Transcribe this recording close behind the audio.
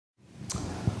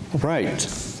Right.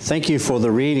 Thank you for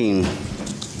the reading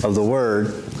of the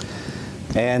Word.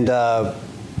 And the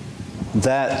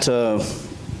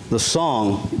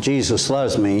song, Jesus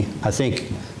Loves Me, I think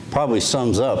probably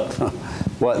sums up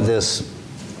what this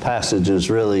passage is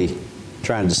really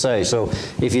trying to say. So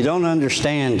if you don't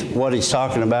understand what he's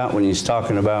talking about when he's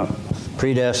talking about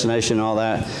predestination and all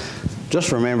that,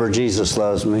 just remember Jesus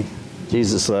loves me.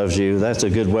 Jesus loves you. That's a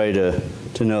good way to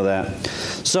know that.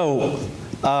 So,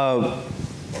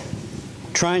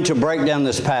 trying to break down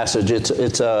this passage,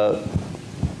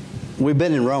 we've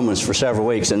been in Romans for several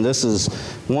weeks, and this is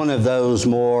one of those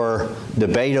more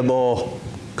debatable,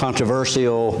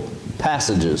 controversial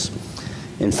passages.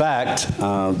 In fact,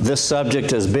 this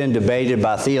subject has been debated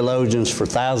by theologians for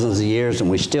thousands of years, and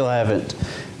we still haven't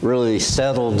really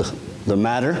settled the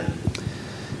matter.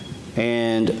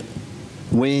 And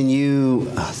when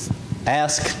you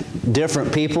ask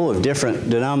different people of different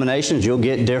denominations, you'll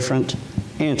get different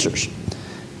answers.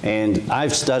 And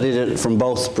I've studied it from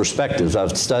both perspectives.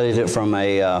 I've studied it from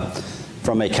a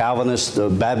Calvinist,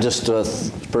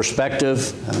 Baptist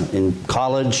perspective in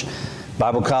college,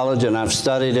 Bible college, and I've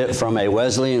studied it from a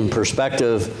Wesleyan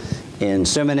perspective in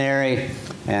seminary.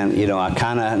 And you know, I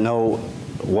kind of know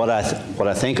what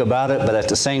I think about it, but at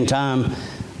the same time,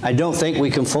 I don't think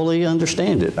we can fully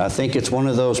understand it. I think it's one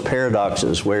of those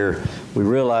paradoxes where we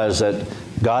realize that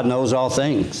God knows all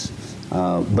things,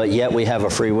 but yet we have a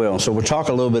free will. So we'll talk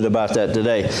a little bit about that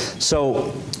today.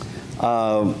 So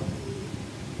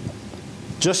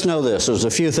just know this. There's a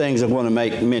few things I want to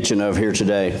make mention of here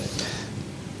today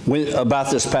about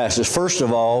this passage. First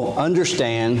of all,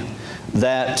 understand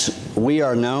that we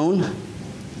are known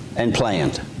and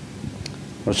planned.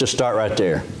 Let's just start right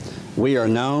there. We are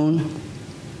known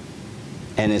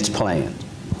and it's planned.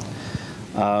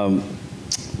 The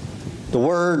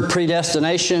word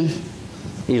predestination,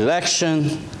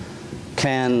 election,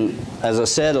 can, as I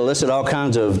said, elicit all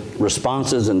kinds of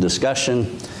responses and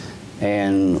discussion.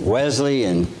 And Wesley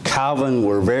and Calvin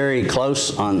were very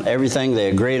close on everything. They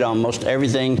agreed on most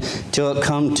everything till it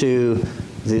come to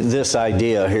this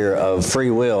idea here of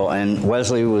free will. And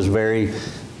Wesley was very,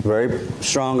 very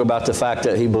strong about the fact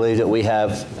that he believed that we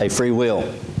have a free will.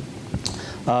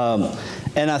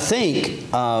 And I think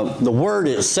the word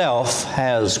itself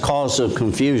has caused some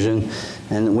confusion.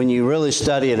 And when you really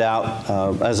study it out,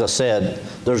 as I said,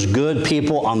 there's good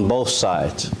people on both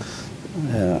sides.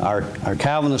 Our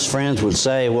Calvinist friends would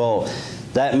say, well,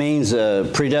 that means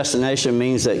predestination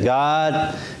means that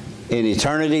God in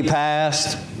eternity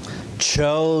past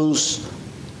chose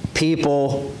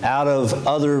people out of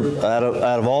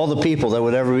all the people that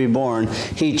would ever be born.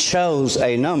 He chose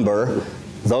a number,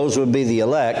 those would be the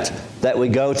elect, that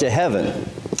would go to heaven.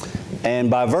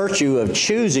 And by virtue of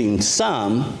choosing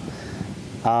some,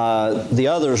 the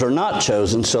others are not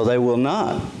chosen, so they will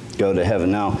not go to heaven.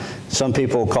 Now, some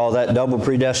people call that double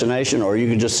predestination, or you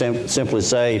could just simply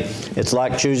say it's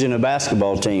like choosing a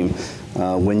basketball team.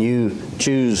 When you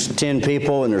choose 10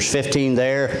 people and there's 15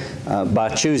 there, by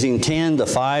choosing 10, the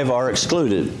 5 are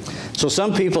excluded. So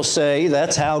some people say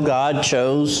that's how God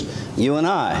chose you and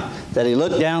I, that he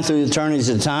looked down through eternities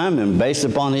of time and based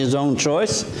upon his own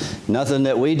choice, nothing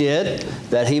that we did,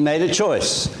 that he made a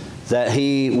choice, that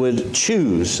he would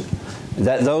choose,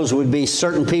 that those would be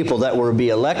certain people that would be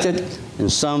elected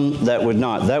and some that would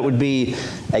not. That would be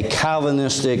a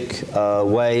Calvinistic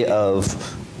way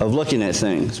of looking at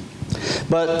things.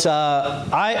 But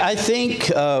I think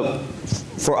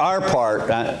for our part,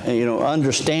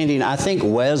 understanding, I think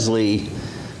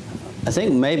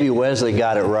maybe Wesley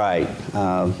got it right.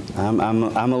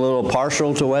 I'm a little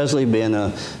partial to Wesley, being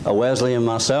a Wesleyan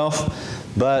myself.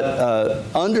 But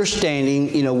understanding,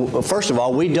 first of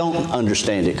all, we don't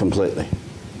understand it completely.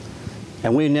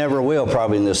 And we never will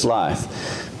probably in this life.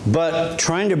 But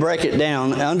trying to break it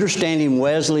down, understanding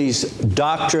Wesley's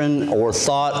doctrine or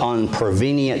thought on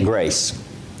prevenient grace.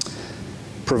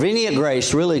 Prevenient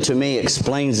grace really, to me,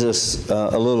 explains this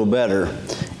a little better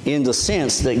in the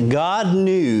sense that God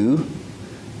knew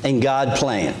and God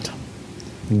planned.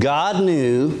 God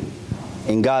knew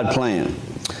and God planned.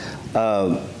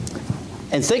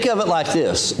 And think of it like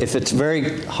this, if it's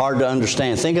very hard to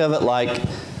understand. Think of it like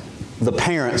the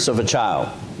parents of a child.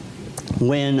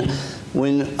 When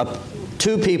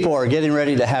two people are getting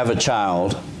ready to have a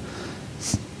child,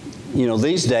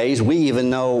 these days we even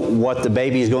know what the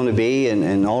baby is going to be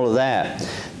and all of that.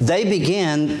 They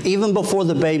begin, even before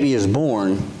the baby is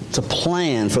born, to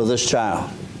plan for this child.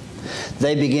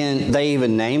 They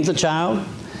even name the child.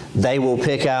 They will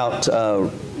pick out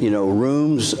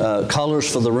rooms,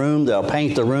 colors for the room. They'll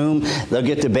paint the room. They'll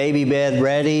get the baby bed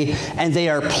ready. And they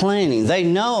are planning. They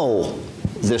know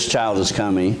this child is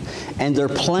coming, and they're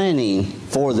planning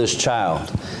for this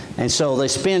child. And so they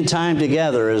spend time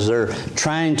together as they're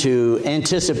trying to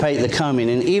anticipate the coming.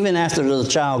 And even after the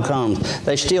child comes,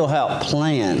 they still help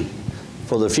plan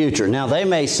for the future. Now, they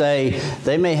may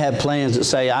have plans that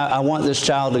say, I want this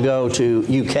child to go to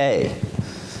UK.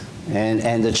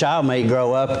 And the child may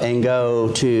grow up and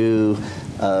go to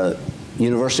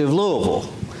University of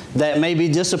Louisville. That may be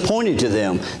disappointing to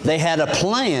them. They had a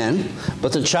plan,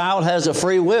 but the child has a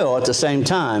free will at the same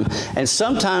time. And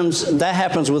sometimes that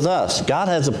happens with us. God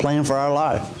has a plan for our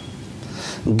life.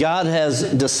 God has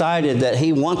decided that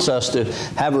He wants us to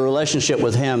have a relationship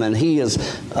with Him, and He has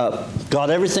got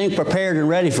everything prepared and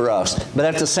ready for us. But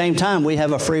at the same time, we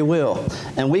have a free will,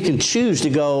 and we can choose to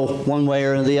go one way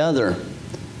or the other.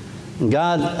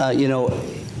 God,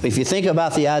 if you think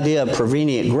about the idea of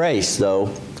prevenient grace,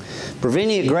 though,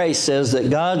 prevenient grace says that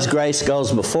God's grace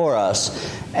goes before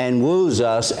us and woos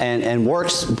us and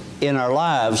works in our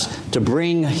lives to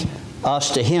bring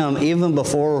us to Him even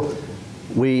before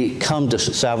we come to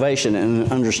salvation and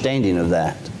an understanding of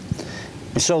that.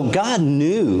 And so God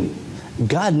knew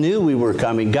we were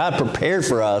coming. God prepared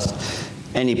for us,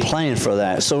 and He planned for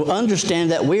that. So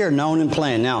understand that we are known and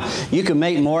planned. Now, you can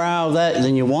make more out of that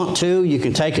than you want to. You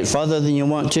can take it further than you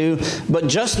want to. But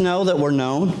just know that we're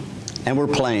known and we're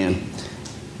planned.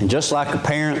 And just like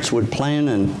parents would plan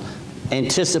and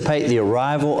anticipate the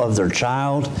arrival of their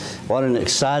child, what an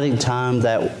exciting time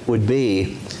that would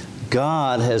be.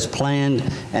 God has planned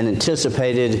and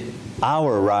anticipated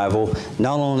our arrival,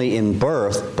 not only in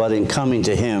birth, but in coming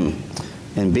to Him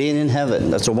and being in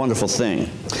heaven. That's a wonderful thing.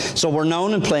 So we're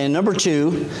known and planned. Number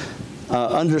two,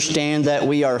 understand that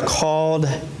we are called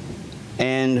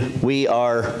and we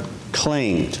are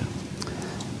claimed.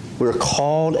 We're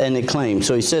called and acclaimed.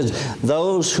 So He says,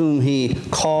 those whom He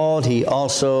called, He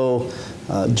also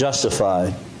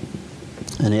justified.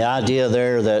 And the idea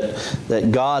there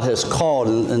that God has called,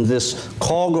 and this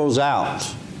call goes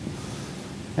out.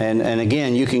 And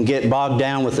again, you can get bogged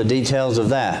down with the details of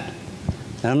that.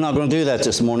 And I'm not going to do that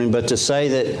this morning, but to say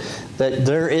that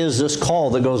there is this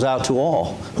call that goes out to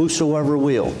all. Whosoever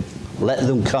will, let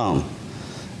them come.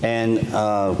 And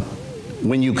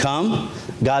when you come,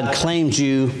 God claims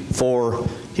you for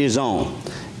His own.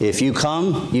 If you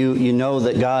come, you know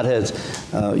that God has,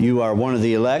 you are one of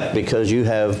the elect because you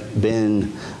have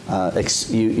been,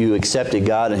 you accepted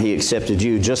God and He accepted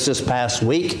you. Just this past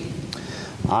week,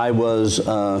 I was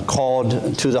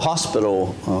called to the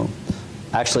hospital.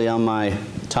 Actually, on my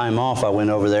time off, I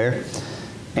went over there.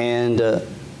 And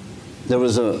there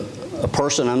was a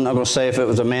person, I'm not going to say if it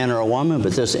was a man or a woman,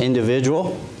 but this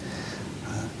individual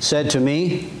said to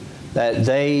me that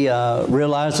they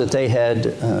realized that they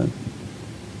had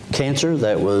cancer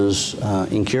that was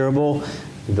incurable.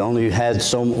 They've only had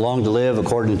so long to live,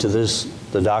 according to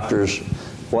the doctors.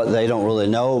 What they don't really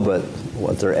know, but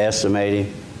what they're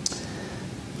estimating.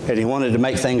 And he wanted to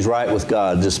make things right with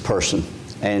God, this person.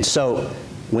 And so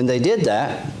when they did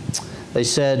that, they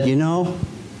said, you know,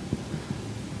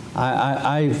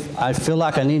 I feel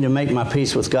like I need to make my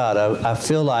peace with God. I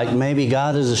feel like maybe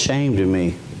God is ashamed of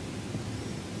me.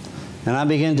 And I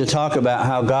began to talk about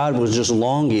how God was just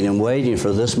longing and waiting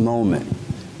for this moment,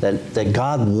 that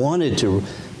God wanted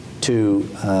to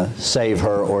save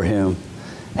her or him.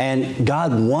 And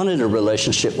God wanted a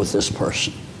relationship with this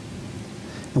person.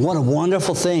 And what a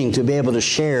wonderful thing to be able to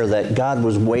share that God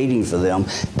was waiting for them,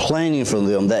 planning for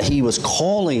them, that He was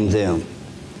calling them.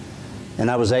 And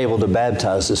I was able to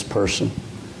baptize this person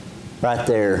right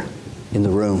there in the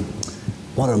room.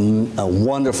 What a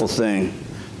wonderful thing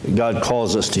that God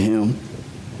calls us to Him.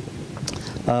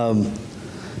 Several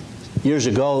years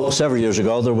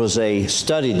ago, there was a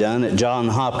study done at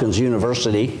Johns Hopkins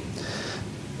University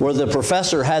where the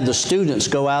professor had the students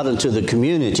go out into the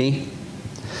community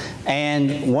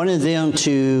and wanted them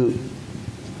to,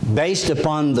 based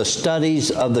upon the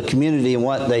studies of the community and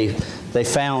what they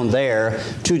found there,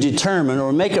 to determine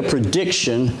or make a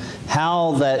prediction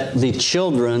how that the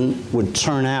children would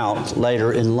turn out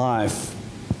later in life.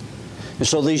 And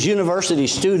so these university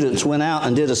students went out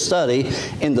and did a study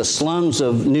in the slums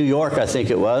of New York, I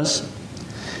think it was,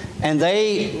 and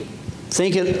they,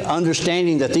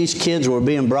 understanding that these kids were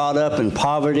being brought up in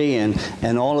poverty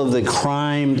and all of the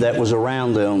crime that was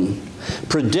around them,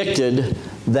 predicted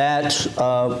that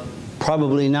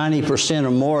probably 90%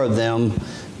 or more of them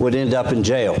would end up in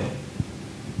jail.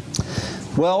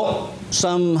 Well,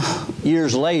 some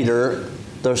years later,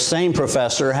 the same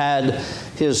professor had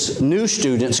his new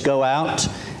students go out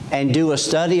and do a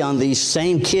study on these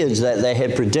same kids that they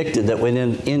had predicted that would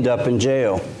end up in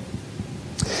jail.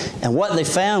 And what they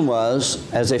found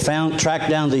was, as they tracked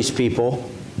down these people,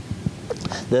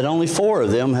 that only 4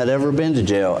 of them had ever been to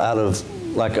jail out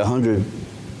of like 100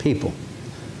 people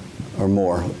or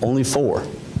more. Only 4.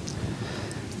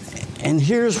 And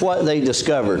here's what they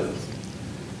discovered.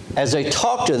 As they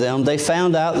talked to them, they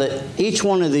found out that each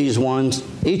one of these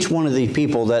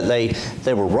people that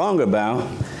they were wrong about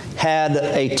had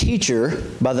a teacher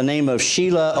by the name of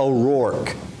Sheila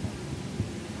O'Rourke.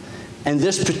 And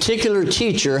this particular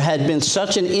teacher had been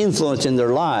such an influence in their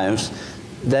lives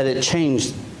that it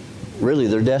changed really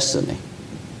their destiny.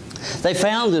 They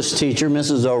found this teacher,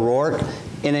 Mrs. O'Rourke,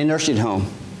 in a nursing home.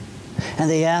 And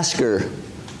they asked her,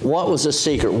 what was the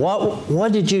secret?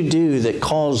 What did you do that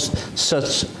caused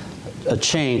such a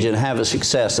change and have a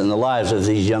success in the lives of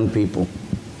these young people?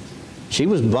 She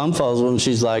was bumfuzzled, and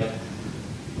she's like,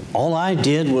 all I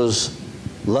did was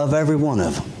love every one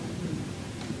of them.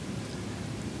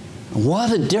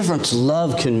 What a difference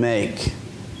love can make.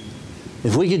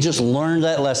 If we could just learn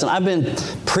that lesson. I've been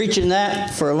preaching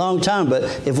that for a long time, but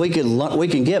if we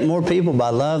can get more people by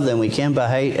love than we can by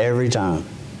hate every time.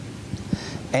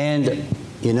 And,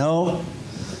 you know,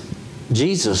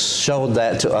 Jesus showed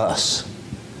that to us.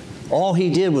 All he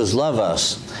did was love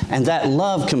us. And that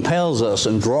love compels us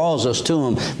and draws us to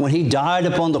him. When he died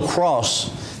upon the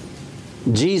cross,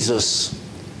 Jesus,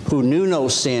 who knew no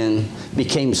sin,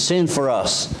 became sin for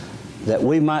us, that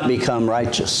we might become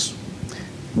righteous.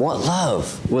 What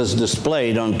love was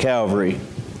displayed on Calvary.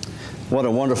 What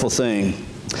a wonderful thing.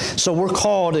 So we're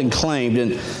called and claimed.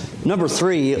 And number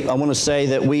 3, I want to say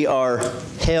that we are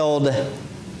held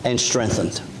and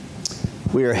strengthened.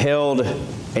 We are held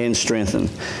and strengthened.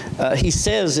 He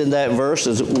says in that verse,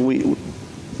 as we're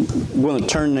going to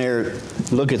turn there,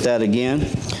 look at that again,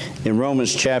 in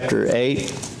Romans chapter 8.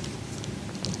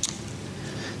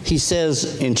 He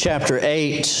says in chapter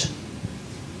 8,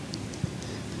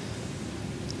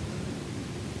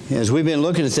 as we've been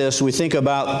looking at this, we think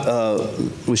about,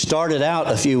 we started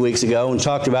out a few weeks ago and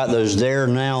talked about there's there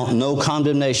now no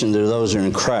condemnation to those who are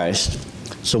in Christ.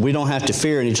 So we don't have to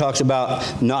fear. And he talks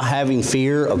about not having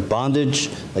fear of bondage,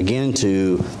 again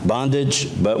to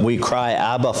bondage, but we cry,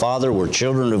 Abba, Father, we're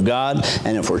children of God.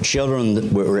 And if we're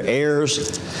children, we're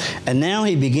heirs. And now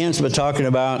he begins by talking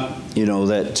about, you know,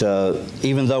 that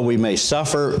even though we may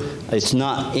suffer, it's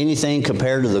not anything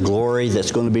compared to the glory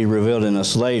that's going to be revealed in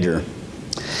us later.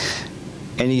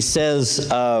 And he says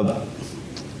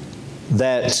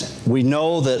that we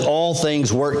know that all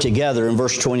things work together, in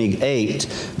verse 28,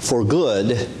 for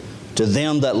good to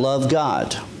them that love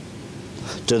God,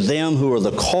 to them who are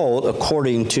the called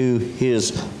according to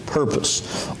his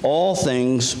purpose. All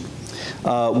things,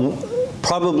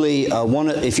 probably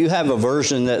if you have a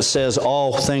version that says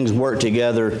all things work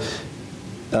together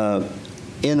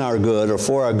in our good or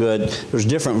for our good, there's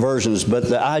different versions, but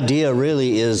the idea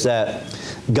really is that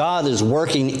God is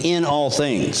working in all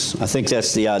things. I think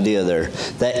that's the idea there.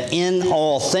 That in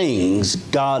all things,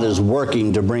 God is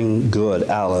working to bring good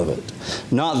out of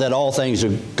it. Not that all things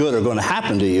are good are going to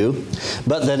happen to you,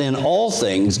 but that in all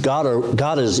things,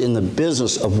 God is in the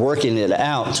business of working it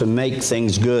out to make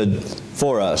things good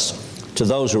for us, to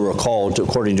those who are called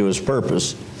according to his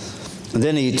purpose. And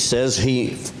then he says,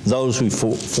 those who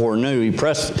foreknew, he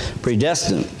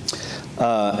predestined.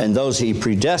 And those he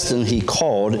predestined, he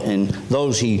called. And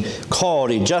those he called,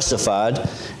 he justified.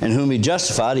 And whom he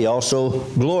justified, he also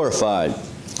glorified.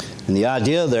 And the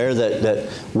idea there that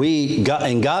we got,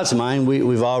 in God's mind,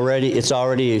 it's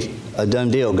already a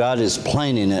done deal. God is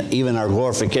planning it, even our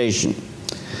glorification.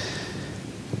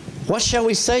 What shall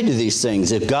we say to these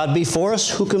things? If God be for us,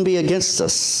 who can be against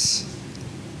us?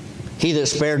 He that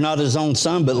spared not his own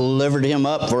Son, but delivered him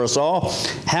up for us all,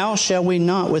 how shall we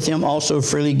not with him also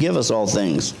freely give us all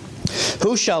things?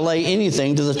 Who shall lay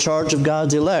anything to the charge of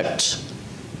God's elect?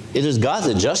 It is God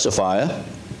that justifieth.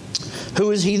 Who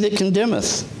is he that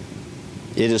condemneth?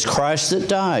 It is Christ that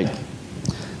died.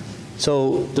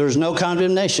 So there's no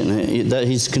condemnation.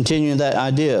 He's continuing that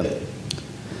idea.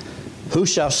 Who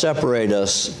shall separate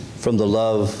us from the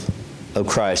love of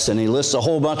Christ? And he lists a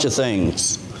whole bunch of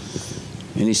things.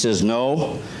 And he says,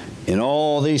 no, in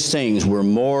all these things we're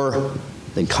more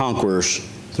than conquerors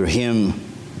through him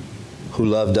who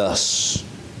loved us.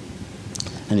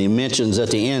 And he mentions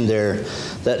at the end there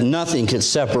that nothing can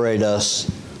separate us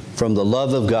from the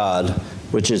love of God,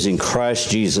 which is in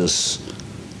Christ Jesus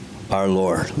our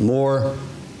Lord. More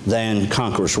than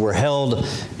conquerors. We're held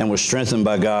and we're strengthened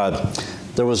by God.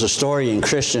 There was a story in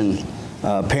Christian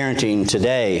parenting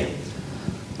today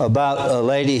about a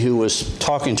lady who was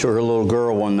talking to her little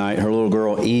girl one night, her little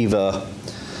girl Eva,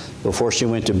 before she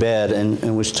went to bed,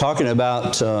 and was talking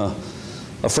about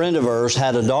a friend of hers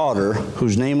had a daughter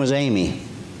whose name was Amy,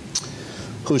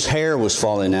 whose hair was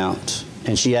falling out.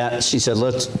 And she said,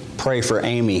 let's pray for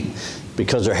Amy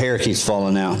because her hair keeps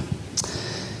falling out.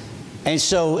 And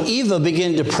so Eva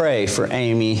began to pray for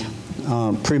Amy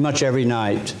pretty much every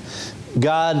night.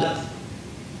 God,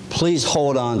 please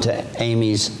hold on to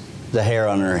the hair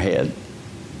on her head.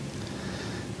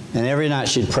 And every night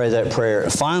she'd pray that prayer.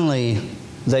 Finally,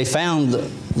 they found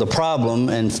the problem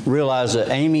and realized that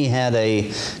Amy had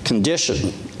a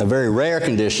condition, a very rare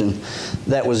condition,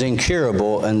 that was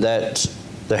incurable and that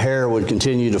the hair would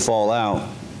continue to fall out.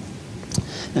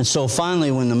 And so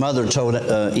finally, when the mother told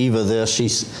Eva this,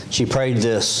 she prayed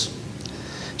this.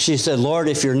 She said, Lord,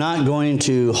 if you're not going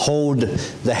to hold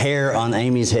the hair on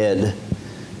Amy's head,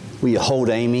 will you hold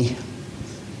Amy?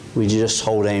 Will you just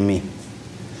hold Amy?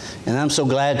 And I'm so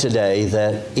glad today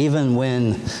that even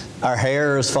when our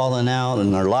hair is falling out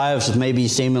and our lives may be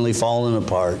seemingly falling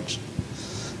apart,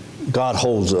 God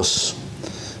holds us.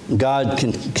 God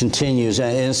continues.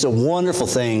 And it's a wonderful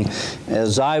thing.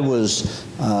 As I was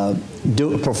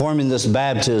performing this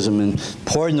baptism and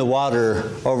pouring the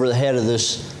water over the head of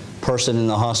this person in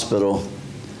the hospital,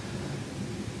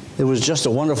 it was just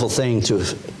a wonderful thing to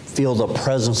feel the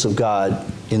presence of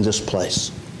God in this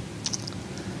place.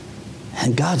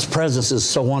 And God's presence is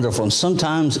so wonderful. And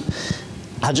sometimes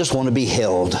I just want to be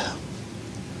held.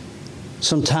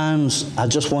 Sometimes I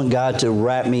just want God to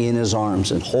wrap me in His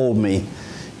arms and hold me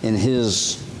in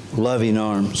His loving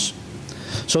arms.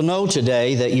 So know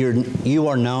today that you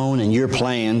are known and you're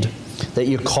planned, that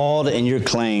you're called and you're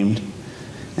claimed,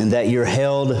 and that you're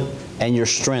held and you're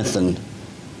strengthened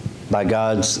by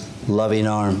God's loving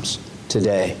arms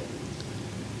today.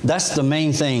 That's the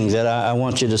main thing that I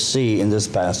want you to see in this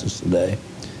passage today.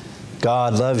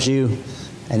 God loves you,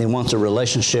 and He wants a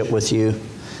relationship with you,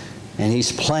 and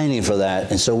He's planning for that.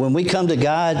 And so when we come to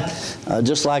God,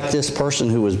 just like this person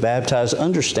who was baptized,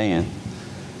 understand,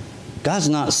 God's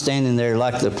not standing there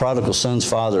like the prodigal son's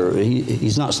father.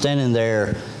 He's not standing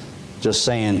there just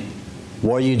saying,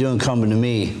 what are you doing coming to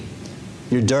me?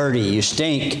 You're dirty, you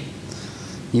stink,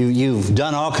 you've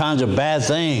done all kinds of bad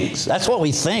things. That's what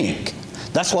we think.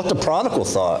 That's what the prodigal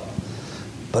thought.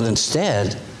 But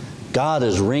instead, God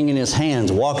is wringing His hands,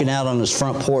 walking out on His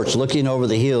front porch, looking over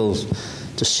the hills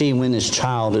to see when His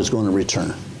child is going to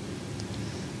return.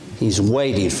 He's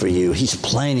waiting for you. He's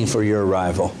planning for your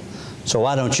arrival. So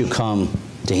why don't you come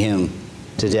to Him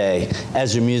today?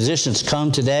 As the musicians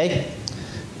come today,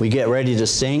 we get ready to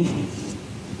sing.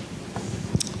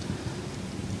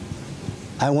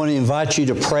 I want to invite you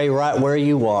to pray right where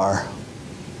you are.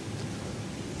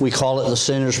 We call it the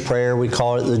sinner's prayer. We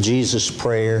call it the Jesus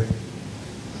prayer.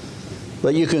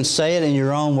 But you can say it in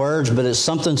your own words, but it's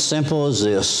something simple as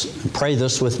this. Pray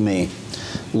this with me.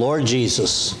 Lord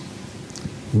Jesus,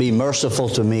 be merciful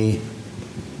to me,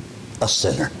 a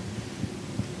sinner.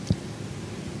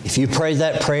 If you pray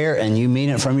that prayer and you mean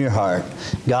it from your heart,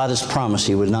 God has promised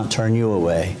He would not turn you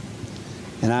away.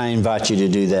 And I invite you to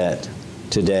do that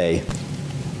today.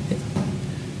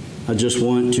 I just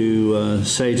want to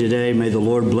say today, may the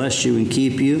Lord bless you and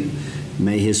keep you.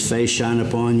 May His face shine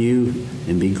upon you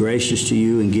and be gracious to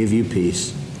you and give you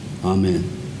peace. Amen.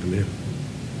 Amen.